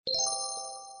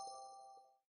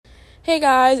Hey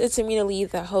guys, it's Amina Lee,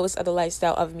 the host of the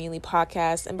Lifestyle of Amina Lee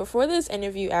podcast. And before this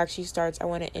interview actually starts, I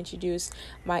want to introduce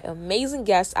my amazing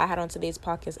guest I had on today's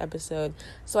podcast episode.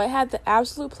 So I had the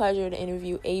absolute pleasure to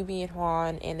interview AB and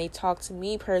Juan, and they talked to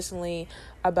me personally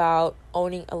about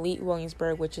owning Elite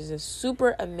Williamsburg, which is a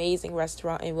super amazing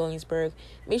restaurant in Williamsburg.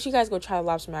 Make sure you guys go try the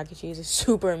lobster mac and cheese. It's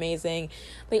super amazing.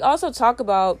 They also talk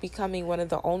about becoming one of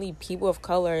the only people of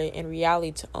color in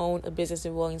reality to own a business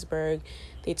in Williamsburg.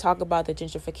 They talk about the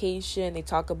gentrification. They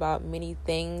talk about many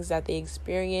things that they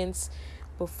experience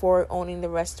before owning the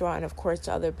restaurant, and of course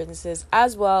to other businesses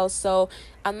as well. So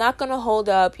I'm not going to hold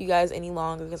up you guys any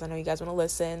longer because I know you guys want to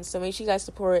listen. So make sure you guys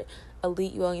support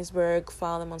Elite Williamsburg.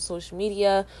 Follow them on social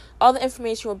media. All the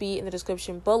information will be in the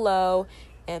description below.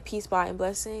 And peace, bye, and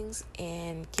blessings.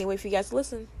 And can't wait for you guys to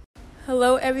listen.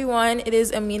 Hello, everyone. It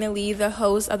is Amina Lee, the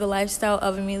host of the Lifestyle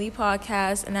of Amina Lee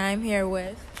podcast, and I'm here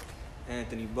with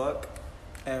Anthony Buck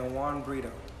and Juan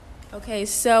Brito. Okay,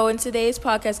 so in today's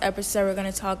podcast episode, we're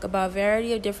going to talk about a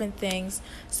variety of different things.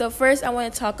 So first, I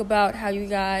want to talk about how you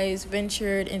guys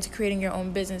ventured into creating your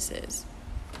own businesses.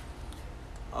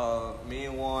 Me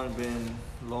and Juan been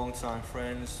longtime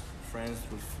friends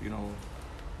with,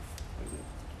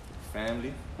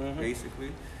 family,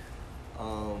 basically.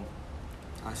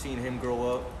 I seen him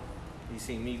grow up. He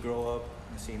seen me grow up.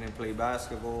 I seen him play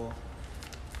basketball.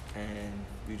 And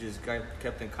we just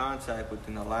kept in contact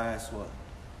within the last,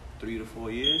 3 to 4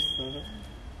 years.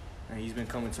 And he's been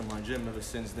coming to my gym ever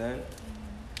since then.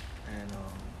 And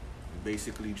we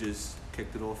basically just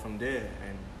kicked it off from there.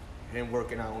 And him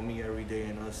working out with me every day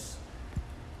and us,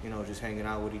 just hanging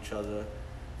out with each other.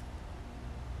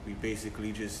 We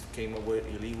basically just came up with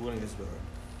Elite Williamsburg.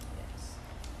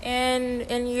 And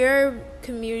in your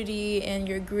community and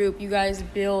your group, you guys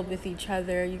build with each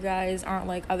other. You guys aren't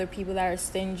like other people that are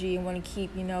stingy and want to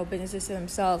keep, businesses to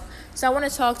themselves. So I want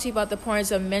to talk to you about the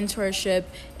importance of mentorship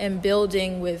and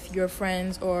building with your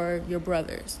friends or your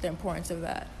brothers, the importance of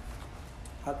that.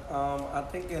 I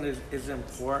think it is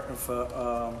important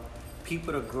for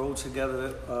people to grow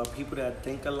together, people that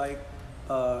think alike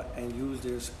and use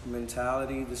their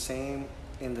mentality in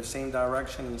the same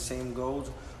direction and the same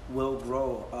goals will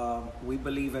grow. We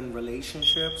believe in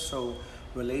relationships, so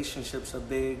relationships are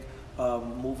big,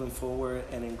 moving forward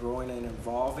and in growing and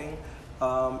evolving.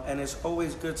 And it's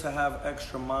always good to have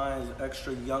extra minds,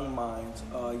 extra young minds.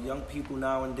 Young people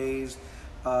nowadays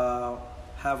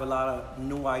have a lot of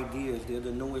new ideas. They're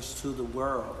the newest to the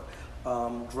world.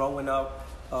 Growing up,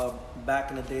 back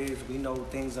in the days, we know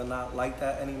things are not like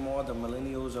that anymore. The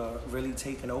millennials are really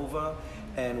taking over.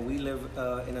 And we live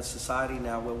in a society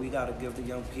now where we got to give the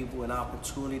young people an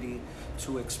opportunity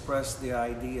to express their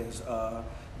ideas.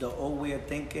 The old way of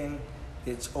thinking,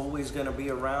 it's always going to be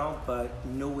around, but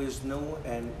new is new,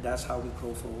 and that's how we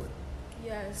go forward.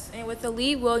 Yes, and with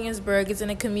Elite Williamsburg, it's in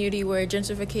a community where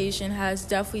gentrification has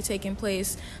definitely taken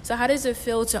place. So how does it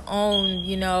feel to own,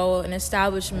 an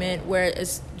establishment where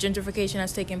gentrification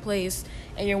has taken place,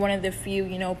 and you're one of the few,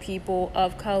 people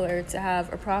of color to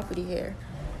have a property here?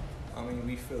 I mean,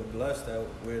 we feel blessed that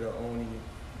we're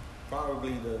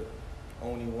probably the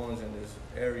only ones in this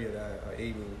area that are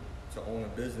able to own a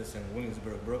business in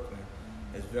Williamsburg, Brooklyn.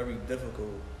 It's very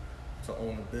difficult to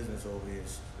own a business over here.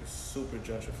 It's super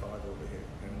gentrified over here,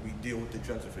 and we deal with the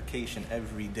gentrification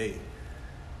every day.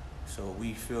 So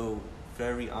we feel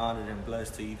very honored and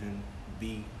blessed to even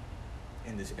be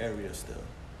in this area still,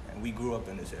 and we grew up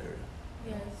in this area.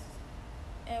 Yes.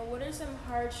 And what are some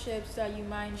hardships that you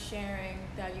mind sharing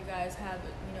that you guys have,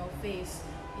 faced,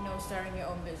 starting your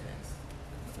own business?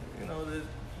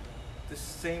 The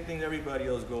same thing everybody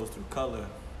else goes through, color.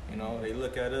 They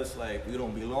look at us like we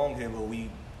don't belong here, but we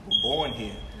were born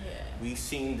here. Yeah. We've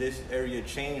seen this area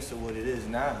change to what it is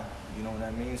now. You know what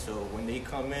I mean? So when they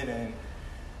come in and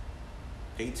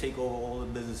they take over all the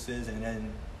businesses and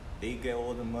then they get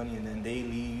all the money and then they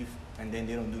leave and then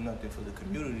they don't do nothing for the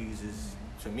communities,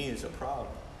 to me, it's a problem,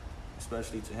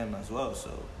 especially to him as well. So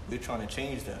we're trying to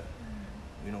change that.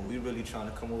 We're really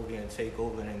trying to come over here and take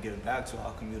over and give back to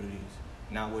our communities.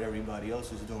 Not what everybody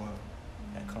else is doing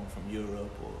that come from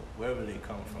Europe or wherever they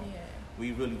come from. Yeah.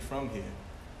 We really from here,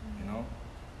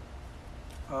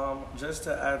 Just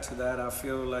to add to that, I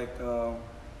feel like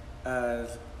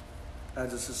as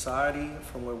a society,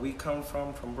 from where we come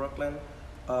from Brooklyn,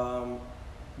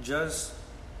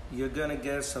 you're gonna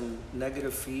get some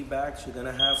negative feedbacks. You're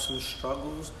gonna have some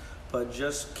struggles, but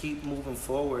just keep moving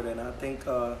forward. And I think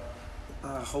I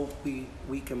hope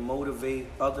we can motivate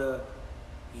other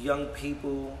young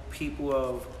people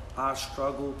of our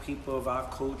struggle, people of our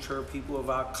culture, people of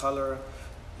our color,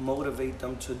 motivate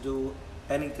them to do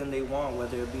anything they want,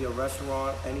 whether it be a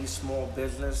restaurant, any small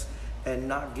business, and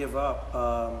not give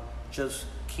up. Just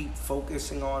keep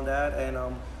focusing on that, and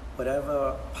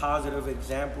whatever positive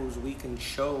examples we can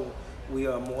show, we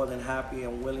are more than happy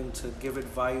and willing to give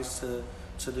advice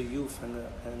to the youth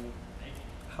and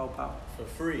help out. For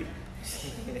free.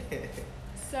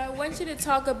 So I want you to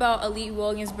talk about Elite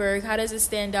Williamsburg. How does it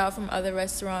stand out from other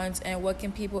restaurants, and what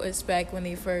can people expect when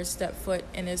they first step foot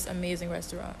in this amazing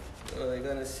restaurant? They're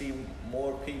gonna see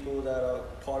more people that are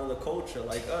part of the culture,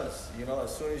 like us. You know,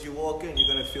 as soon as you walk in, you're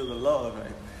gonna feel the love.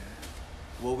 Right?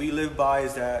 What we live by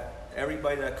is that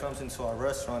everybody that comes into our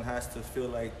restaurant has to feel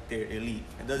like they're elite.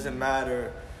 It doesn't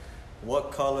matter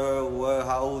what color,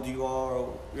 how old you are,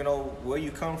 or, you know, where you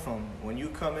come from. When you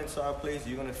come into our place,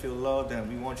 you're gonna feel loved, and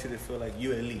we want you to feel like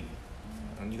you're elite.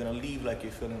 And you're gonna leave like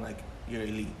you're feeling like you're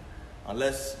elite.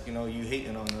 Unless, you know, you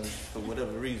hating on us for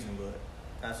whatever reason, but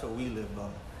that's what we live by.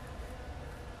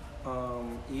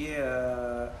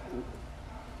 Yeah,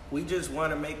 we just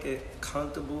want to make it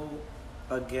comfortable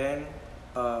again.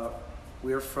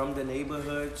 We're from the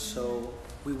neighborhood, so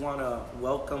we want to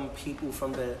welcome people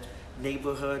from the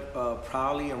neighborhood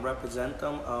proudly and represent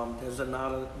them. There's a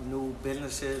lot of new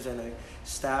businesses and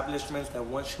establishments that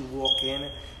once you walk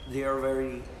in, they're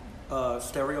very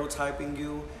stereotyping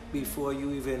you before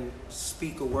you even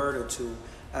speak a word or two.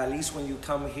 At least when you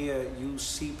come here, you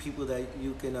see people that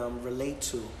you can relate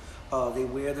to. They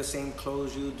wear the same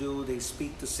clothes you do. They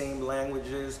speak the same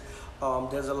languages.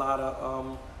 There's a lot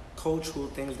of cultural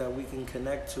things that we can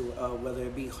connect to, whether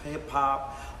it be hip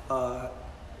hop,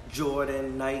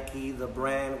 Jordan, Nike, the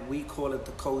brand. We call it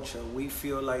the culture. We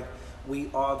feel like we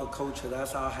are the culture.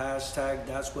 That's our hashtag.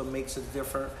 That's what makes it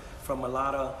different from a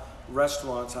lot of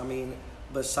restaurants. I mean,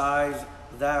 besides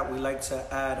that, we like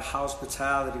to add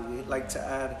hospitality. We like to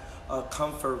add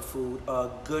comfort food,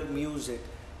 good music,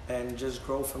 and just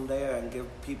grow from there and give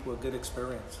people a good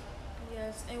experience.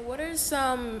 Yes, and what are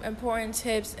some important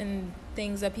tips and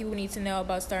things that people need to know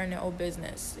about starting their own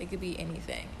business? It could be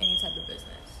anything, any type of business.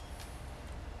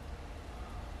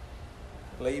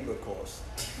 Labor cost.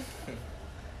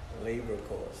 Labor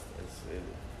cost.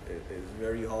 It's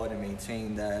very hard to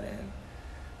maintain that and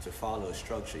to follow a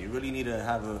structure. You really need to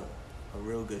have a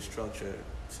real good structure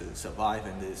to survive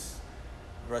in this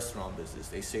restaurant business.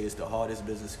 They say it's the hardest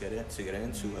business to get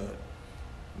into.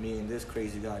 Me and this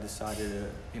crazy guy decided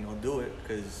to, do it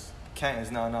because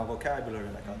Canton's not in our vocabulary,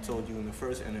 like I told you in the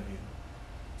first interview.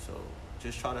 So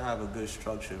just try to have a good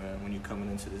structure, man, when you're coming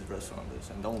into this restaurant business.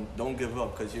 And don't give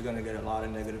up, because you're gonna get a lot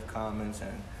of negative comments,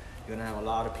 and you're gonna have a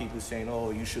lot of people saying,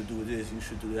 oh, you should do this, you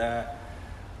should do that.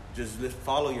 Just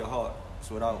follow your heart.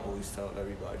 That's what I always tell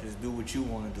everybody. Just do what you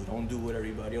want to do. Don't do what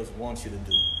everybody else wants you to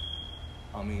do.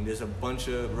 I mean, there's a bunch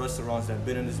of restaurants that have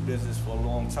been in this business for a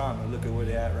long time, and look at where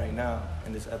they're at right now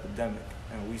in this epidemic,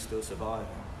 and we still surviving,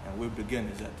 and we're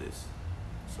beginners at this.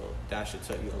 So that should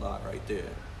tell you a lot right there.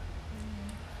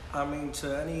 I mean,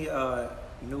 to any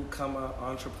newcomer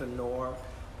entrepreneur,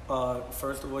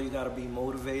 first of all, you got to be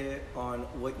motivated on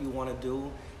what you want to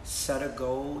do. Set a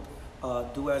goal.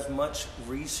 Do as much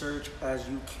research as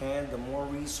you can. The more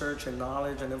research and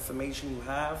knowledge and information you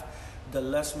have, the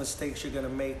less mistakes you're going to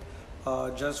make.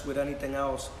 Just with anything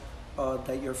else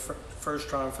that you're first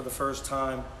trying for the first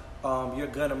time, you're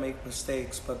going to make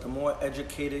mistakes. But the more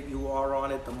educated you are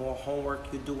on it, the more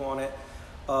homework you do on it.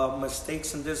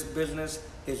 Mistakes in this business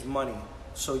is money.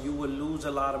 So you will lose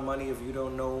a lot of money if you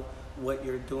don't know what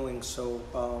you're doing. So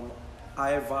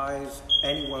I advise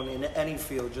anyone in any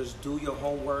field, just do your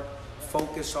homework,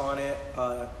 focus on it,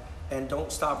 and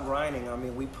don't stop grinding. I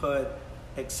mean, we put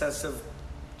excessive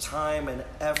time and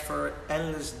effort,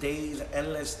 endless days,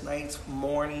 endless nights,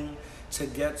 morning to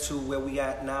get to where we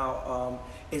at now.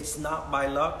 It's not by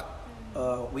luck.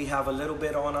 We have a little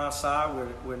bit on our side.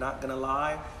 We're not gonna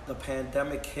lie. The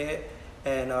pandemic hit,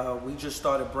 and we just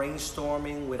started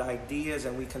brainstorming with ideas,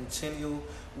 and we continue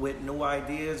with new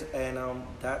ideas, and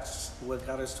that's what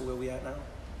got us to where we at now.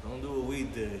 Don't do what we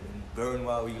did. Burn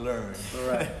while we learn. All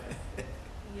right.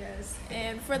 Yes.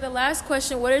 And for the last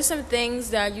question, what are some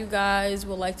things that you guys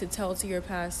would like to tell to your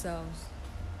past selves?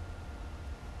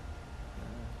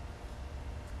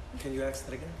 Can you ask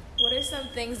that again? What are some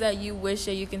things that you wish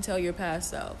that you can tell your past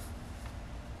self?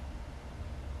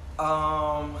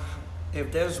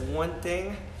 If there's one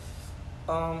thing,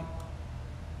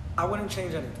 I wouldn't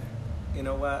change anything. You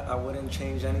know what? I wouldn't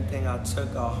change anything. I took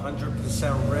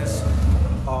 100% risk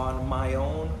on my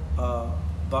own.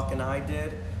 Buck and I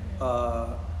did.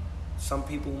 Some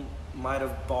people might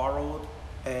have borrowed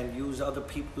and used other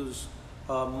people's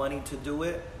money to do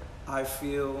it. I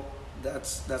feel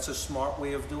that's a smart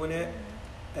way of doing it.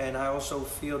 And I also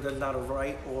feel there's not a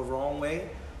right or wrong way.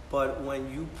 But when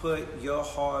you put your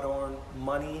hard-earned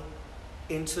money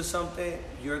into something,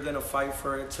 you're gonna fight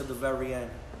for it to the very end.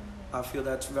 I feel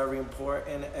that's very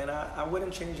important, and I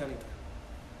wouldn't change anything.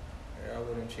 Yeah, I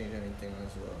wouldn't change anything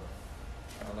as well.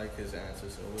 I like his answer,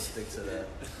 so we'll stick to that.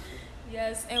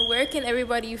 Yes, and where can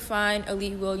everybody find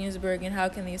Elite Williamsburg, and how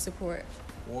can they support?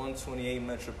 128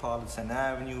 Metropolitan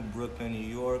Avenue, Brooklyn, New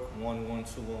York,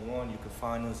 11211. You can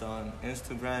find us on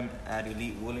Instagram at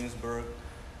Elite Williamsburg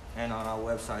and on our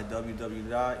website,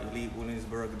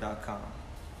 www.elitewilliamsburg.com.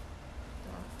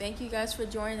 Thank you guys for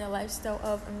joining the Lifestyle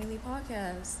of Amelie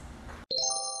podcast.